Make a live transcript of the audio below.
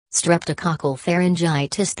Streptococcal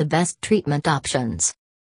pharyngitis. The best treatment options.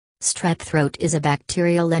 Strep throat is a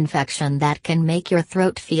bacterial infection that can make your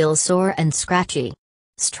throat feel sore and scratchy.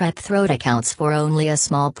 Strep throat accounts for only a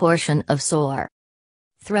small portion of sore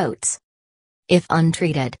throats. If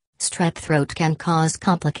untreated, strep throat can cause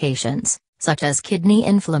complications, such as kidney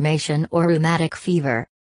inflammation or rheumatic fever.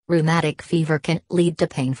 Rheumatic fever can lead to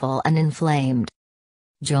painful and inflamed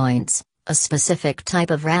joints, a specific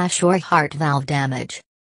type of rash or heart valve damage.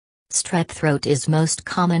 Strep throat is most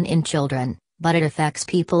common in children, but it affects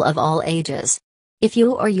people of all ages. If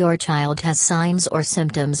you or your child has signs or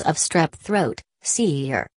symptoms of strep throat, see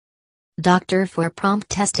your doctor for prompt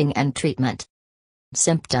testing and treatment.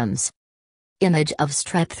 Symptoms. Image of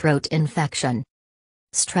strep throat infection.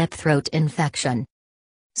 Strep throat infection.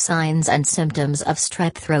 Signs and symptoms of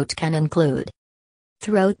strep throat can include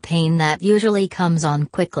throat pain that usually comes on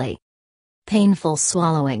quickly, painful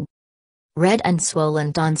swallowing, red and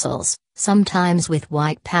swollen tonsils, sometimes with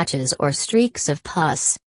white patches or streaks of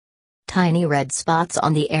pus, tiny red spots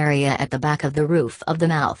on the area at the back of the roof of the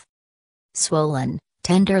mouth, swollen,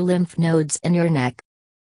 tender lymph nodes in your neck,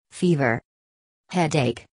 fever,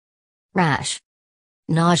 headache, rash,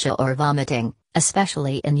 nausea or vomiting,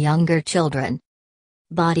 especially in younger children,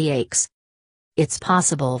 body aches. It's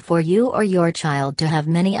possible for you or your child to have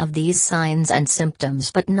many of these signs and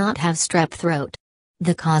symptoms but not have strep throat.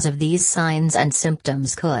 The cause of these signs and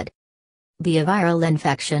symptoms could be a viral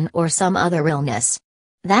infection or some other illness.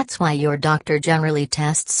 That's why your doctor generally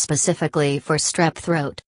tests specifically for strep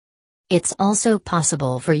throat. It's also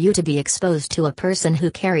possible for you to be exposed to a person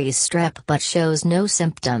who carries strep but shows no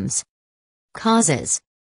symptoms. Causes.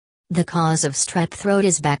 The cause of strep throat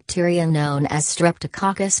is bacteria known as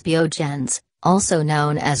Streptococcus pyogenes, also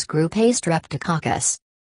known as Group A Streptococcus.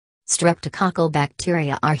 Streptococcal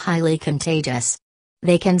bacteria are highly contagious.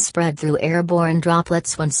 They can spread through airborne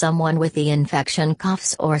droplets when someone with the infection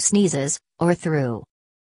coughs or sneezes, or through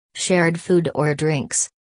shared food or drinks.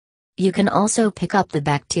 You can also pick up the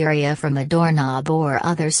bacteria from a doorknob or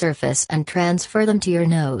other surface and transfer them to your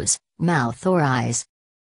nose, mouth or eyes.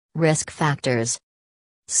 Risk factors.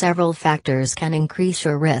 Several factors can increase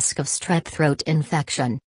your risk of strep throat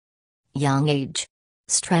infection. Young age.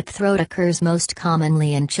 Strep throat occurs most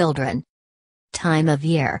commonly in children. Time of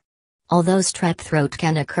year. Although strep throat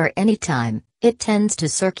can occur anytime, it tends to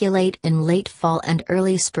circulate in late fall and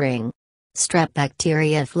early spring. Strep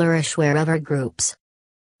bacteria flourish wherever groups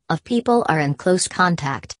of people are in close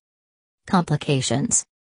contact. Complications.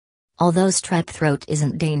 Although strep throat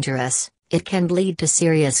isn't dangerous, it can lead to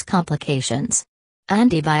serious complications.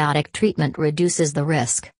 Antibiotic treatment reduces the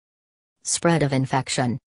risk. Spread of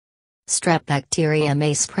infection. Strep bacteria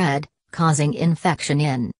may spread, causing infection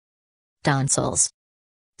in tonsils,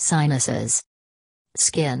 sinuses,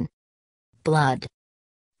 skin, blood,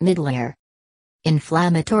 middle ear.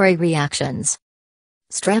 Inflammatory reactions.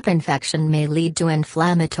 Strep infection may lead to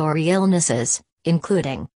inflammatory illnesses,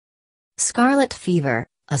 including scarlet fever,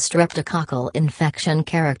 a streptococcal infection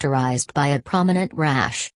characterized by a prominent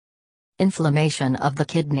rash, inflammation of the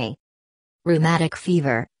kidney, rheumatic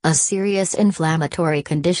fever, a serious inflammatory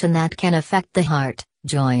condition that can affect the heart,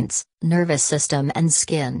 joints, nervous system and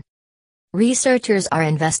skin. Researchers are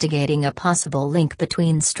investigating a possible link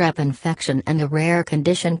between strep infection and a rare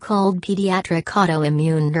condition called pediatric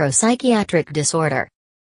autoimmune neuropsychiatric disorder,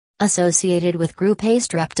 associated with Group A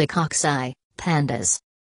Streptococci, PANDAS.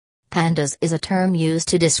 PANDAS is a term used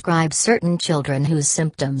to describe certain children whose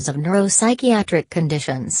symptoms of neuropsychiatric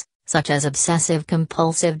conditions, such as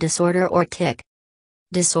obsessive-compulsive disorder or tic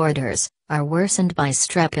disorders, are worsened by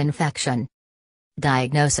strep infection.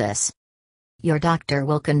 Diagnosis. Your doctor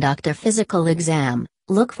will conduct a physical exam,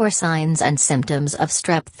 look for signs and symptoms of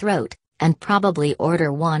strep throat, and probably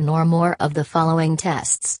order one or more of the following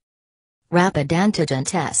tests. Rapid antigen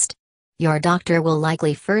test. Your doctor will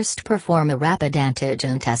likely first perform a rapid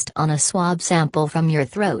antigen test on a swab sample from your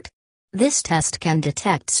throat. This test can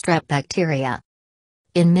detect strep bacteria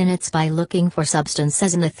in minutes by looking for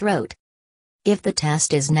substances in the throat. If the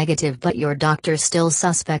test is negative but your doctor still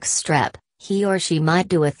suspects strep, he or she might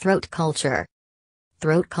do a throat culture.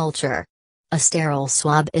 Throat culture. A sterile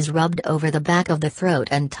swab is rubbed over the back of the throat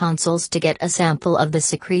and tonsils to get a sample of the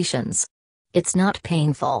secretions. It's not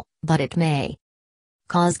painful, but it may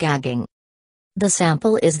cause gagging. The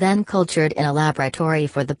sample is then cultured in a laboratory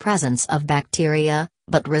for the presence of bacteria,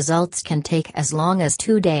 but results can take as long as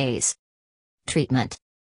 2 days. Treatment.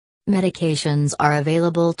 Medications are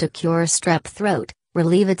available to cure strep throat,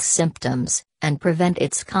 relieve its symptoms, and prevent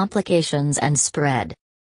its complications and spread.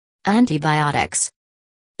 Antibiotics.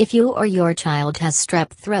 If you or your child has strep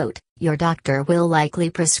throat, your doctor will likely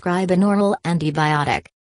prescribe an oral antibiotic.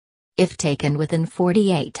 If taken within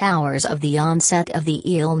 48 hours of the onset of the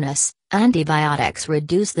illness, antibiotics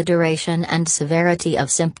reduce the duration and severity of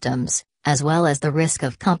symptoms, as well as the risk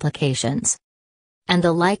of complications and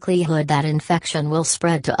the likelihood that infection will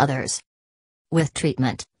spread to others. With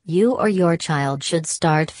treatment, you or your child should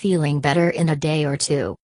start feeling better in a day or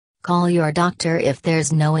two. Call your doctor if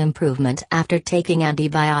there's no improvement after taking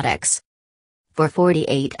antibiotics. For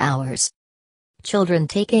 48 hours. Children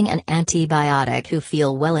taking an antibiotic who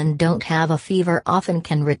feel well and don't have a fever often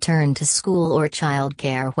can return to school or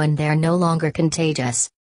childcare when they're no longer contagious.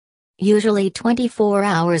 Usually 24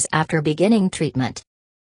 hours after beginning treatment.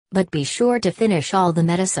 But be sure to finish all the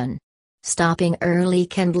medicine. Stopping early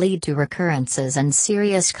can lead to recurrences and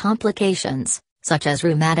serious complications, such as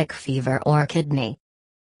rheumatic fever or kidney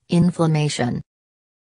inflammation.